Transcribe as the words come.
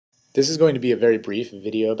This is going to be a very brief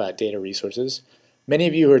video about data resources. Many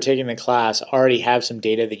of you who are taking the class already have some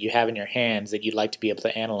data that you have in your hands that you'd like to be able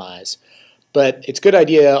to analyze. But it's a good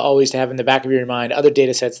idea always to have in the back of your mind other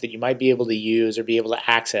data sets that you might be able to use or be able to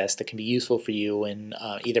access that can be useful for you in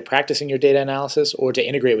either practicing your data analysis or to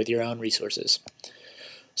integrate with your own resources.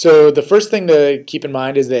 So the first thing to keep in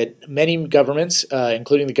mind is that many governments,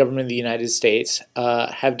 including the government of the United States,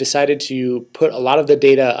 have decided to put a lot of the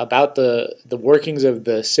data about the workings of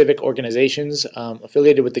the civic organizations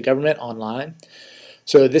affiliated with the government online.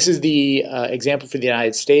 So this is the example for the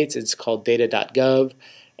United States. It's called data.gov.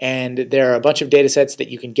 And there are a bunch of data sets that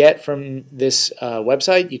you can get from this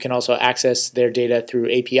website. You can also access their data through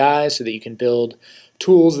APIs so that you can build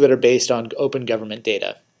tools that are based on open government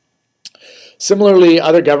data. Similarly,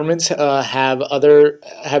 other governments have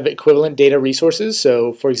equivalent data resources.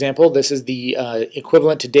 So, for example, this is the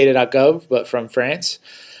equivalent to data.gov, but from France.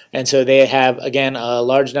 And so they have, again, a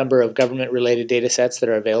large number of government-related data sets that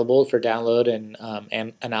are available for download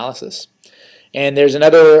and analysis. And there's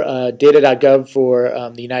another data.gov for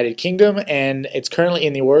the United Kingdom, and it's currently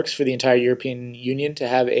in the works for the entire European Union to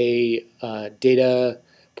have a data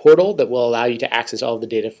portal that will allow you to access all of the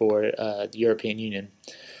data for the European Union.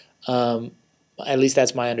 At least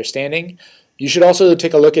that's my understanding. You should also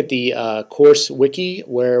take a look at the course wiki,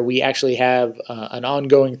 where we actually have an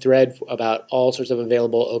ongoing thread about all sorts of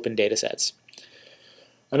available open data sets.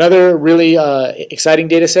 Another really exciting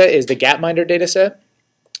data set is the Gapminder data set.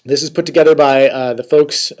 This is put together by the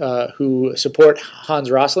folks who support Hans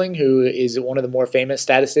Rosling, who is one of the more famous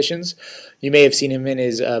statisticians. You may have seen him in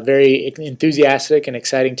his very enthusiastic and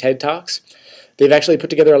exciting TED Talks. They've actually put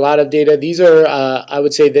together a lot of data. These are, I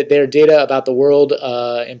would say that they're data about the world,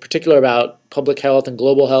 in particular about public health and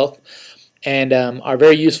global health, and are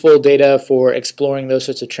very useful data for exploring those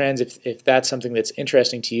sorts of trends if that's something that's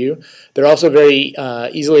interesting to you. They're also very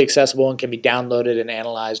easily accessible and can be downloaded and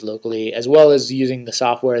analyzed locally, as well as using the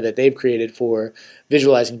software that they've created for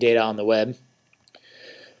visualizing data on the web.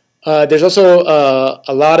 There's also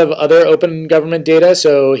a lot of other open government data.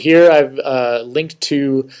 So here I've linked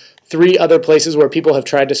to 3 other places where people have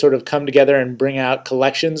tried to sort of come together and bring out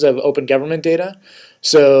collections of open government data.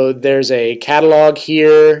 So there's a catalog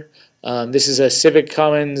here. This is a Civic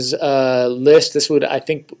Commons list. This would, I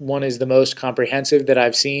think, one is the most comprehensive that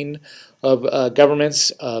I've seen of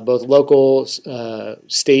governments, both local,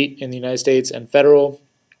 state in the United States, and federal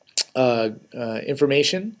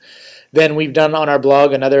information. Then we've done on our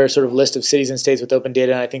blog another sort of list of cities and states with open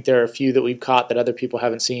data, and I think there are a few that we've caught that other people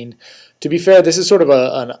haven't seen. To be fair, this is sort of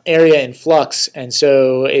an area in flux, and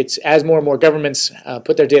so it's as more and more governments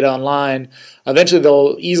put their data online, eventually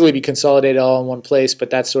they'll easily be consolidated all in one place, but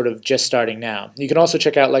that's sort of just starting now. You can also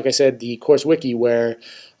check out, like I said, the course wiki, where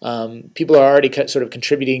people are already sort of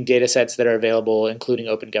contributing data sets that are available, including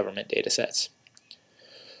open government data sets.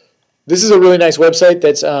 This is a really nice website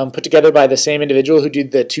that's put together by the same individual who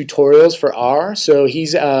did the tutorials for R. So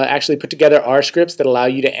he's actually put together R scripts that allow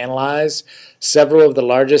you to analyze several of the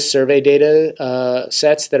largest survey data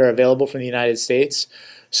sets that are available from the United States.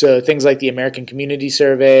 So things like the American Community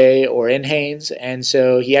Survey or NHANES. And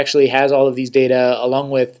so he actually has all of these data along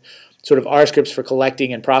with sort of R scripts for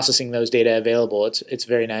collecting and processing those data available. It's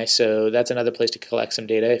very nice. So that's another place to collect some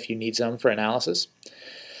data if you need some for analysis.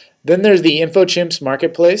 Then there's the InfoChimps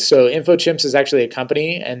marketplace. So InfoChimps is actually a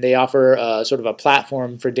company, and they offer sort of a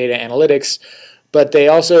platform for data analytics, but they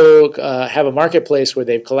also have a marketplace where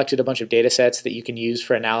they've collected a bunch of data sets that you can use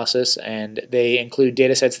for analysis, and they include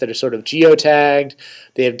data sets that are sort of geotagged.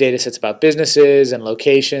 They have data sets about businesses and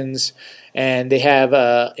locations, and they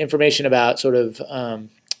have information about sort of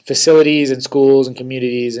facilities and schools and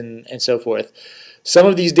communities and so forth. Some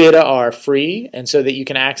of these data are free, and so that you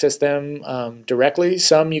can access them directly.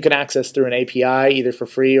 Some you can access through an API, either for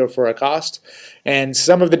free or for a cost. And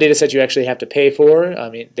some of the data sets you actually have to pay for.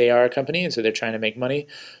 I mean, they are a company, and so they're trying to make money.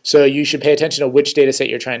 So you should pay attention to which data set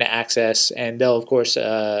you're trying to access, and they'll, of course,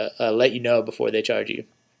 let you know before they charge you.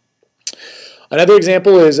 Another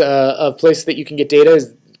example is of place that you can get data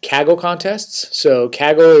is Kaggle contests. So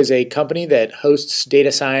Kaggle is a company that hosts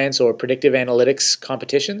data science or predictive analytics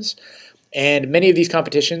competitions. And many of these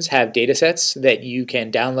competitions have data sets that you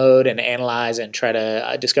can download and analyze and try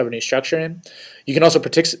to discover new structure in. You can also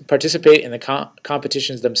participate in the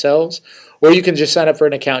competitions themselves, or you can just sign up for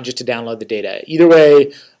an account just to download the data. Either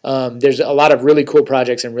way, there's a lot of really cool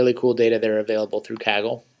projects and really cool data that are available through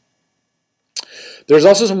Kaggle. There's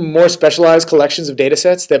also some more specialized collections of data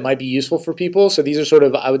sets that might be useful for people. So these are sort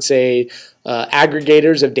of, I would say,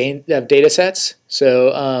 aggregators of data sets.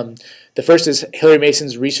 So The first is Hillary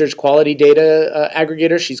Mason's research quality data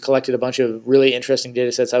aggregator. She's collected a bunch of really interesting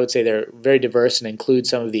data sets. I would say they're very diverse and include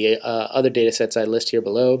some of the other data sets I list here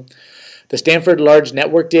below. The Stanford Large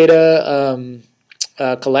Network Data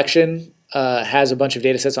collection has a bunch of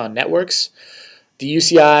data sets on networks. The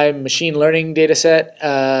UCI Machine Learning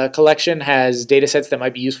Dataset collection has data sets that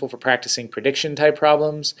might be useful for practicing prediction type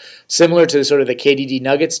problems, similar to sort of the KDD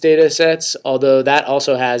Nuggets data sets, although that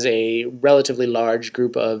also has a relatively large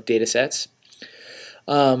group of data sets.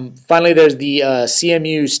 Finally, there's the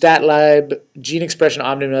CMU StatLab Gene Expression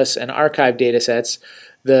Omnibus and Archive datasets.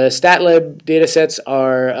 The StatLab datasets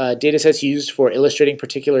are datasets used for illustrating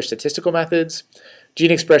particular statistical methods.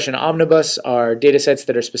 Gene Expression Omnibus are datasets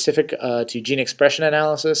that are specific to gene expression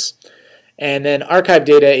analysis. And then archive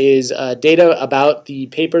data is data about the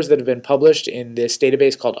papers that have been published in this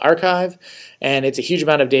database called Archive. And it's a huge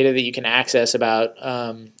amount of data that you can access about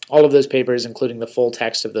all of those papers, including the full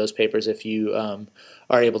text of those papers if you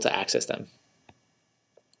are able to access them.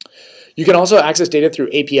 You can also access data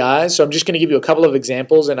through APIs. So I'm just going to give you a couple of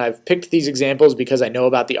examples, and I've picked these examples because I know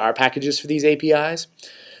about the R packages for these APIs.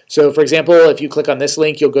 So for example, if you click on this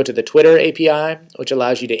link, you'll go to the Twitter API, which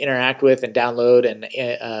allows you to interact with and download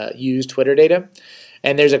and use Twitter data.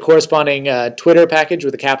 And there's a corresponding Twitter package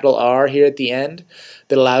with a capital R here at the end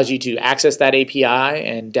that allows you to access that API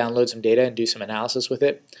and download some data and do some analysis with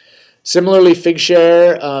it. Similarly,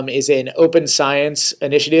 Figshare is an open science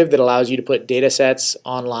initiative that allows you to put data sets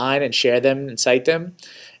online and share them and cite them.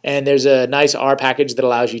 And there's a nice R package that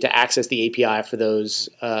allows you to access the API for those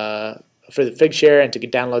for the Figshare and to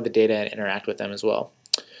download the data and interact with them as well.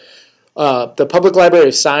 The Public Library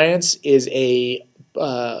of Science is a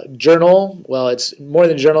journal. Well, it's more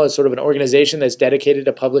than a journal. It's sort of an organization that's dedicated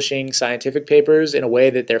to publishing scientific papers in a way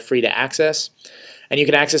that they're free to access. And you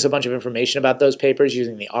can access a bunch of information about those papers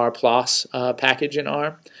using the rPLOS package in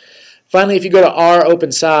R. Finally, if you go to R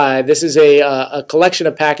OpenSci, this is a collection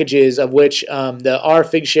of packages of which the R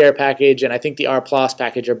Figshare package and I think the rPLOS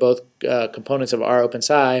package are both components of R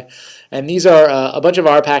OpenSci. And these are a bunch of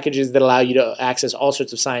R packages that allow you to access all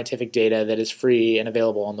sorts of scientific data that is free and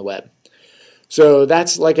available on the web. So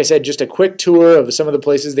that's, like I said, just a quick tour of some of the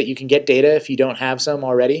places that you can get data if you don't have some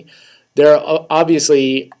already. There are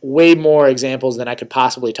obviously way more examples than I could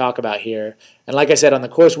possibly talk about here. And like I said, on the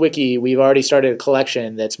course wiki, we've already started a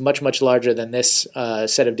collection that's much, much larger than this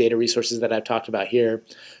set of data resources that I've talked about here.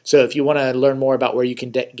 So if you want to learn more about where you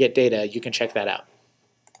can get data, you can check that out.